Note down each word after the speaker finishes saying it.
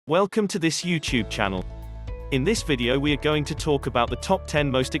Welcome to this YouTube channel. In this video we are going to talk about the top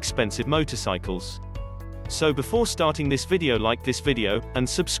 10 most expensive motorcycles. So before starting this video, like this video, and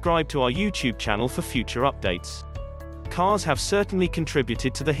subscribe to our YouTube channel for future updates. Cars have certainly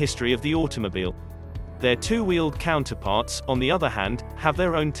contributed to the history of the automobile. Their two-wheeled counterparts, on the other hand, have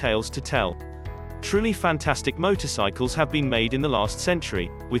their own tales to tell. Truly fantastic motorcycles have been made in the last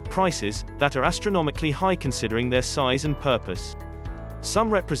century, with prices that are astronomically high considering their size and purpose.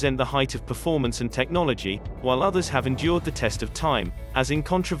 Some represent the height of performance and technology, while others have endured the test of time, as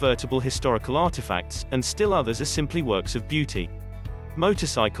incontrovertible historical artifacts, and still others are simply works of beauty.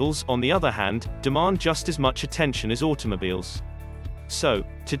 Motorcycles, on the other hand, demand just as much attention as automobiles. So,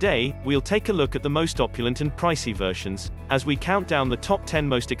 today, we'll take a look at the most opulent and pricey versions, as we count down the top 10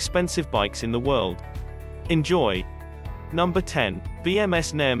 most expensive bikes in the world. Enjoy! Number 10.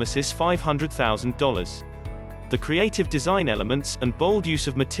 BMS Nehmesis $500,000. The creative design elements and bold use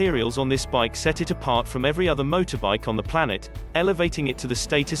of materials on this bike set it apart from every other motorbike on the planet, elevating it to the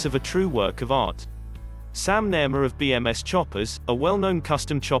status of a true work of art. Sam Nehmer of BMS Choppers, a well-known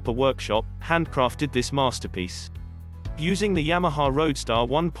custom chopper workshop, handcrafted this masterpiece. Using the Yamaha Roadstar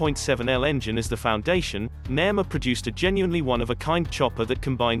 1.7L engine as the foundation, Nehmer produced a genuinely one-of-a-kind chopper that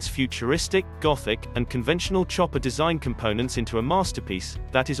combines futuristic, gothic, and conventional chopper design components into a masterpiece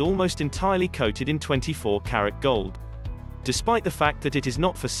that is almost entirely coated in 24-karat gold. Despite the fact that it is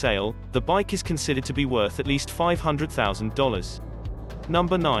not for sale, the bike is considered to be worth at least $500,000.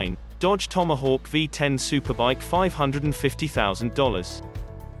 Number 9. Dodge Tomahawk V10 Superbike $550,000.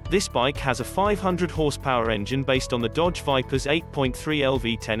 This bike has a 500 horsepower engine based on the Dodge Viper's 8.3L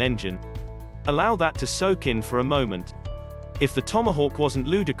V10 engine. Allow that to soak in for a moment. If the Tomahawk wasn't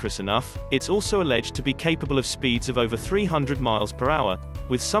ludicrous enough, it's also alleged to be capable of speeds of over 300 miles per hour,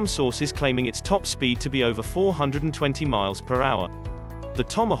 with some sources claiming its top speed to be over 420 miles per hour. The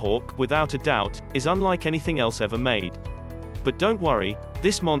Tomahawk, without a doubt, is unlike anything else ever made. But don't worry,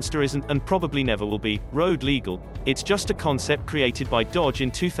 this monster isn't, and probably never will be, road legal. It's just a concept created by Dodge in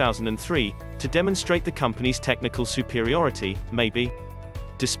 2003, to demonstrate the company's technical superiority, maybe.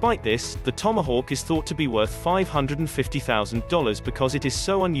 Despite this, the Tomahawk is thought to be worth $550,000 because it is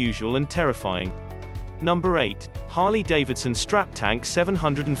so unusual and terrifying. Number 8. Harley-Davidson Strap Tank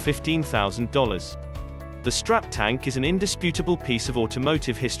 $715,000. The Strap Tank is an indisputable piece of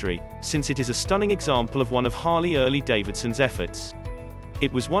automotive history, since it is a stunning example of one of Harley-Davidson's efforts.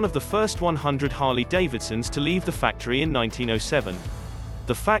 It was one of the first 100 Harley-Davidsons to leave the factory in 1907.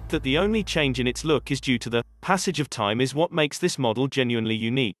 The fact that the only change in its look is due to the passage of time is what makes this model genuinely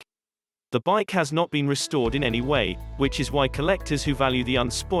unique. The bike has not been restored in any way, which is why collectors who value the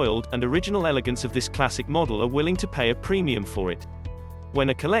unspoiled and original elegance of this classic model are willing to pay a premium for it. When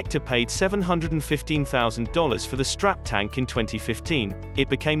a collector paid $715,000 for the Strap Tank in 2015, it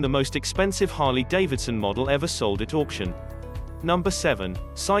became the most expensive Harley-Davidson model ever sold at auction. Number 7.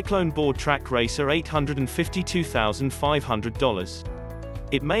 Cyclone Board Track Racer $852,500.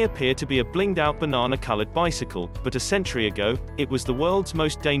 It may appear to be a blinged-out banana-colored bicycle, but a century ago, it was the world's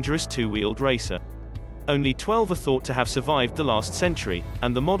most dangerous two-wheeled racer. Only 12 are thought to have survived the last century,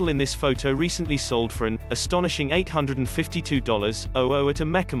 and the model in this photo recently sold for an astonishing $852,000 at a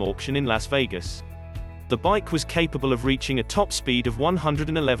Mecum auction in Las Vegas. The bike was capable of reaching a top speed of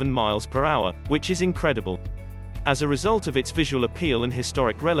 111 miles per hour, which is incredible. As a result of its visual appeal and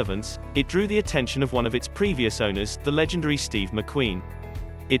historic relevance, it drew the attention of one of its previous owners, the legendary Steve McQueen.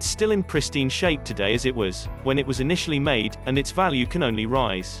 It's still in pristine shape today as it was when it was initially made, and its value can only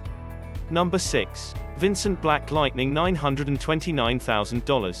rise. Number 6. Vincent Black Lightning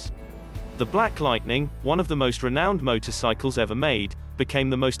 $929,000. The Black Lightning, one of the most renowned motorcycles ever made, became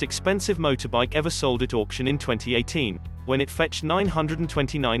the most expensive motorbike ever sold at auction in 2018, when it fetched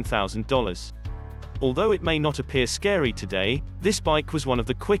 $929,000. Although it may not appear scary today, this bike was one of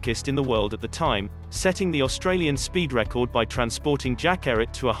the quickest in the world at the time, setting the Australian speed record by transporting Jack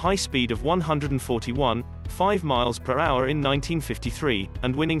Errett to a high speed of 141.5 miles per hour in 1953,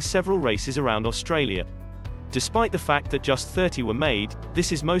 and winning several races around Australia. Despite the fact that just 30 were made,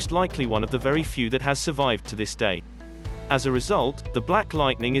 this is most likely one of the very few that has survived to this day. As a result, the Black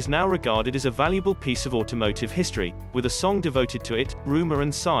Lightning is now regarded as a valuable piece of automotive history, with a song devoted to it, Rumour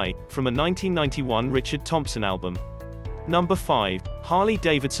and Sigh, from a 1991 Richard Thompson album. Number 5.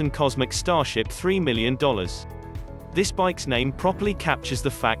 Harley-Davidson Cosmic Starship $3 million. This bike's name properly captures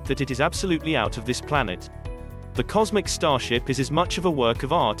the fact that it is absolutely out of this planet. The Cosmic Starship is as much of a work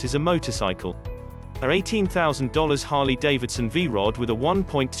of art as a motorcycle. A $18,000 Harley-Davidson V-Rod with a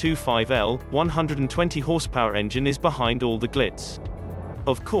 1.25L, 120 horsepower engine is behind all the glitz.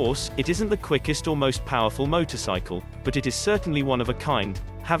 Of course, it isn't the quickest or most powerful motorcycle, but it is certainly one of a kind,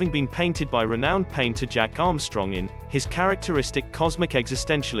 having been painted by renowned painter Jack Armstrong in his characteristic cosmic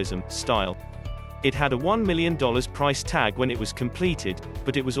existentialism style. It had a $1 million price tag when it was completed,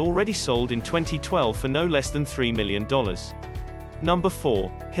 but it was already sold in 2012 for no less than $3 million. Number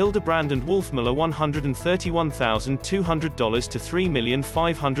 4. Hildebrand and Wolfmuller $131,200 to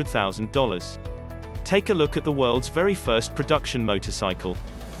 $3,500,000. Take a look at the world's very first production motorcycle.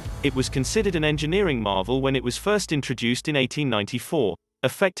 It was considered an engineering marvel when it was first introduced in 1894,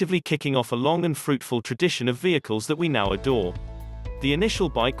 effectively kicking off a long and fruitful tradition of vehicles that we now adore. The initial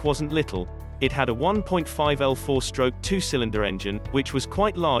bike wasn't little. It had a 1.5L 4-stroke 2-cylinder engine, which was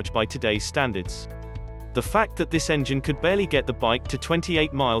quite large by today's standards. The fact that this engine could barely get the bike to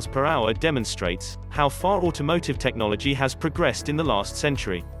 28 miles per hour demonstrates how far automotive technology has progressed in the last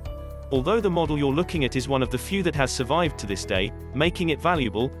century. Although the model you're looking at is one of the few that has survived to this day, making it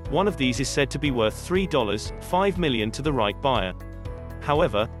valuable, one of these is said to be worth $5 million to the right buyer.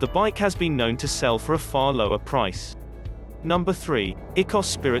 However, the bike has been known to sell for a far lower price. Number 3. Icos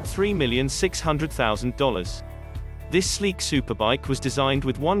Spirit $3,600,000. This sleek superbike was designed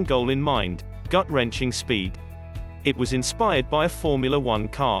with one goal in mind: gut-wrenching speed. It was inspired by a Formula One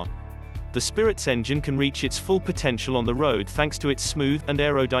car. The Spirit's engine can reach its full potential on the road thanks to its smooth and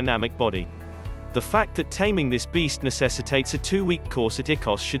aerodynamic body. The fact that taming this beast necessitates a 2-week course at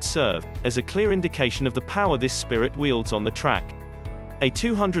Icos should serve as a clear indication of the power this Spirit wields on the track. A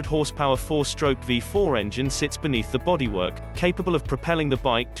 200 horsepower 4-stroke V4 engine sits beneath the bodywork, capable of propelling the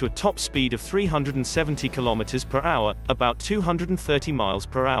bike to a top speed of 370 km per hour, about 230 miles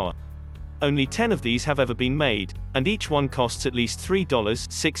per hour. Only 10 of these have ever been made, and each one costs at least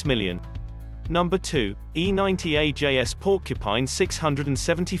 $6 million. Number 2. E90 AJS Porcupine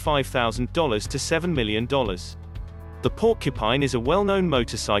 $675,000 to $7 million. The Porcupine is a well-known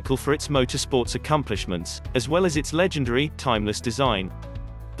motorcycle for its motorsports accomplishments, as well as its legendary, timeless design.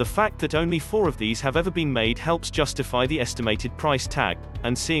 The fact that only 4 of these have ever been made helps justify the estimated price tag,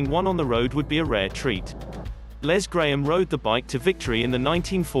 and seeing one on the road would be a rare treat. Les Graham rode the bike to victory in the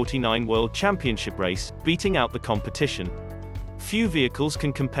 1949 World Championship race, beating out the competition. Few vehicles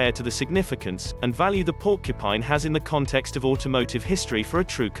can compare to the significance and value the Porcupine has in the context of automotive history for a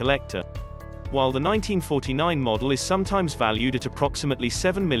true collector. While the 1949 model is sometimes valued at approximately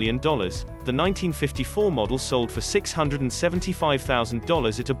 $7 million, the 1954 model sold for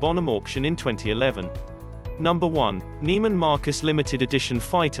 $675,000 at a Bonham auction in 2011. Number 1. Neiman Marcus Limited Edition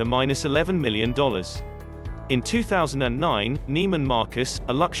Fighter -$11 million. In 2009, Neiman Marcus,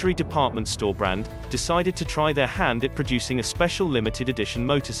 a luxury department store brand, decided to try their hand at producing a special limited edition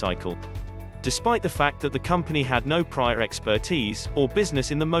motorcycle. Despite the fact that the company had no prior expertise or business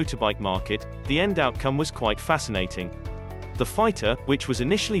in the motorbike market, the end outcome was quite fascinating. The Fighter, which was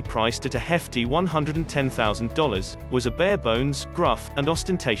initially priced at a hefty $110,000, was a bare-bones, gruff, and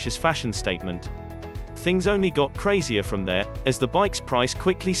ostentatious fashion statement. Things only got crazier from there, as the bike's price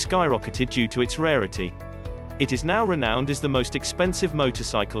quickly skyrocketed due to its rarity. It is now renowned as the most expensive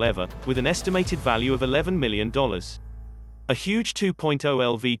motorcycle ever, with an estimated value of $11 million. A huge 2.0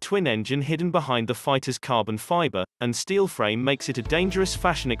 LV twin engine hidden behind the Fighter's carbon fiber and steel frame makes it a dangerous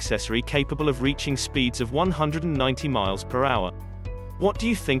fashion accessory capable of reaching speeds of 190 miles per hour. What do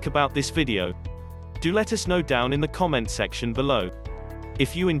you think about this video? Do let us know down in the comment section below.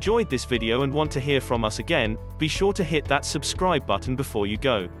 If you enjoyed this video and want to hear from us again, be sure to hit that subscribe button before you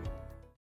go.